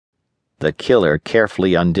The killer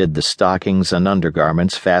carefully undid the stockings and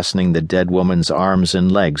undergarments fastening the dead woman's arms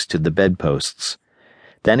and legs to the bedposts.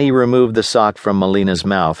 Then he removed the sock from Melina's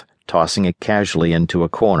mouth, tossing it casually into a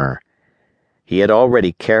corner. He had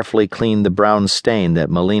already carefully cleaned the brown stain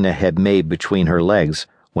that Melina had made between her legs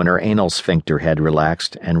when her anal sphincter had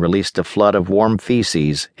relaxed and released a flood of warm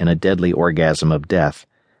feces in a deadly orgasm of death.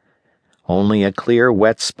 Only a clear,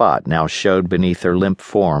 wet spot now showed beneath her limp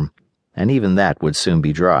form, and even that would soon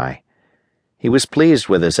be dry. He was pleased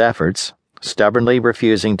with his efforts, stubbornly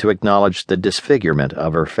refusing to acknowledge the disfigurement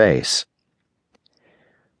of her face.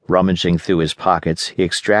 Rummaging through his pockets, he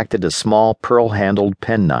extracted a small pearl-handled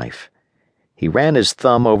penknife. He ran his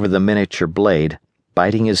thumb over the miniature blade,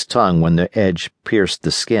 biting his tongue when the edge pierced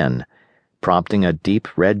the skin, prompting a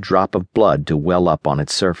deep red drop of blood to well up on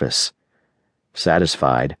its surface.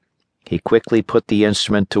 Satisfied, he quickly put the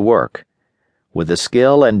instrument to work. With the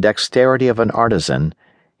skill and dexterity of an artisan,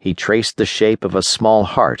 he traced the shape of a small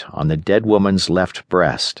heart on the dead woman's left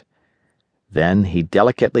breast. Then he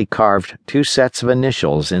delicately carved 2 sets of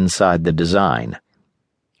initials inside the design.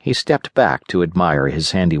 He stepped back to admire his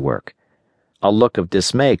handiwork. A look of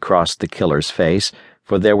dismay crossed the killer's face,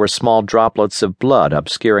 for there were small droplets of blood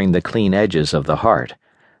obscuring the clean edges of the heart.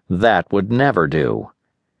 That would never do.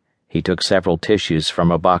 He took several tissues from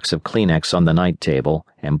a box of Kleenex on the night table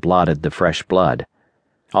and blotted the fresh blood.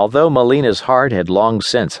 Although Melina's heart had long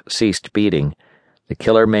since ceased beating, the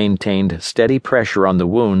killer maintained steady pressure on the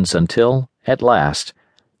wounds until, at last,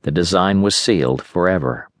 the design was sealed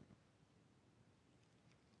forever.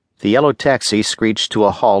 The yellow taxi screeched to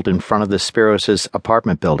a halt in front of the Spiros'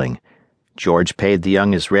 apartment building. George paid the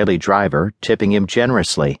young Israeli driver, tipping him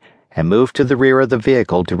generously, and moved to the rear of the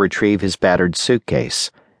vehicle to retrieve his battered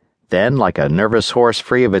suitcase. Then, like a nervous horse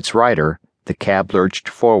free of its rider, the cab lurched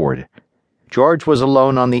forward. George was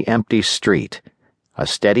alone on the empty street. A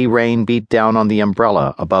steady rain beat down on the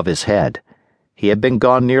umbrella above his head. He had been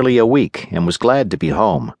gone nearly a week and was glad to be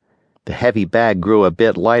home. The heavy bag grew a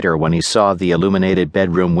bit lighter when he saw the illuminated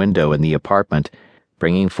bedroom window in the apartment,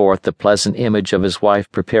 bringing forth the pleasant image of his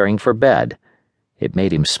wife preparing for bed. It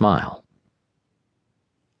made him smile.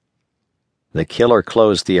 The killer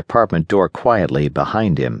closed the apartment door quietly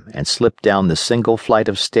behind him and slipped down the single flight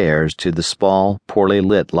of stairs to the small, poorly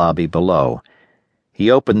lit lobby below.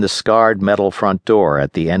 He opened the scarred metal front door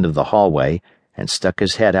at the end of the hallway and stuck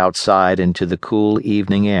his head outside into the cool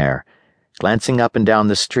evening air, glancing up and down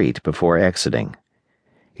the street before exiting.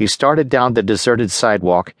 He started down the deserted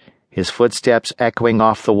sidewalk, his footsteps echoing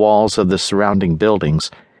off the walls of the surrounding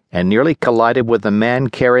buildings, and nearly collided with a man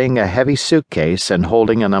carrying a heavy suitcase and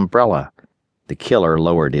holding an umbrella. The killer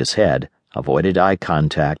lowered his head, avoided eye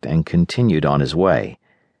contact, and continued on his way.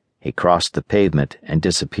 He crossed the pavement and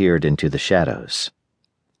disappeared into the shadows.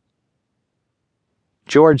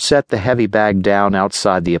 George set the heavy bag down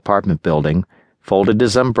outside the apartment building, folded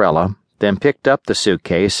his umbrella, then picked up the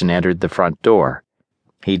suitcase and entered the front door.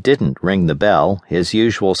 He didn't ring the bell, his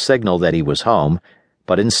usual signal that he was home,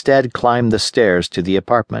 but instead climbed the stairs to the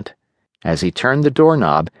apartment. As he turned the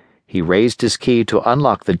doorknob, he raised his key to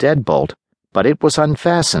unlock the deadbolt, but it was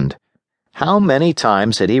unfastened. How many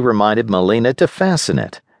times had he reminded Melina to fasten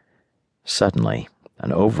it? Suddenly,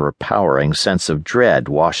 an overpowering sense of dread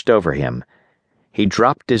washed over him. He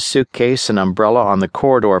dropped his suitcase and umbrella on the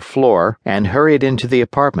corridor floor and hurried into the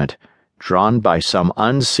apartment, drawn by some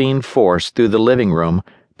unseen force through the living room,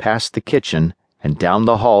 past the kitchen, and down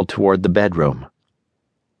the hall toward the bedroom.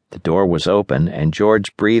 The door was open, and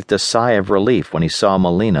George breathed a sigh of relief when he saw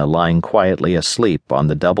Melina lying quietly asleep on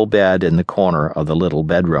the double bed in the corner of the little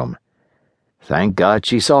bedroom. "Thank God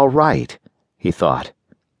she's all right," he thought.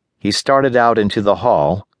 He started out into the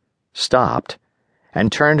hall, stopped,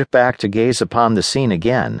 and turned back to gaze upon the scene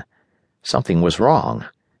again. Something was wrong.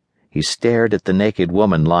 He stared at the naked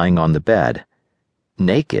woman lying on the bed.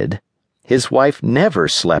 Naked? His wife never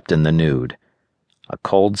slept in the nude. A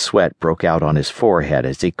cold sweat broke out on his forehead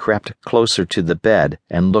as he crept closer to the bed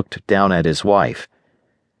and looked down at his wife.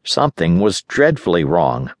 Something was dreadfully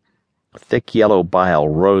wrong. Thick yellow bile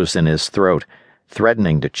rose in his throat,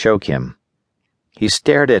 threatening to choke him. He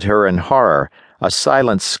stared at her in horror, a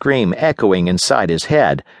silent scream echoing inside his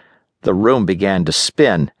head. The room began to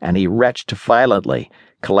spin, and he retched violently,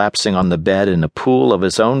 collapsing on the bed in a pool of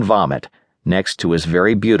his own vomit, next to his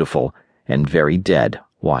very beautiful and very dead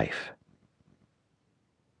wife.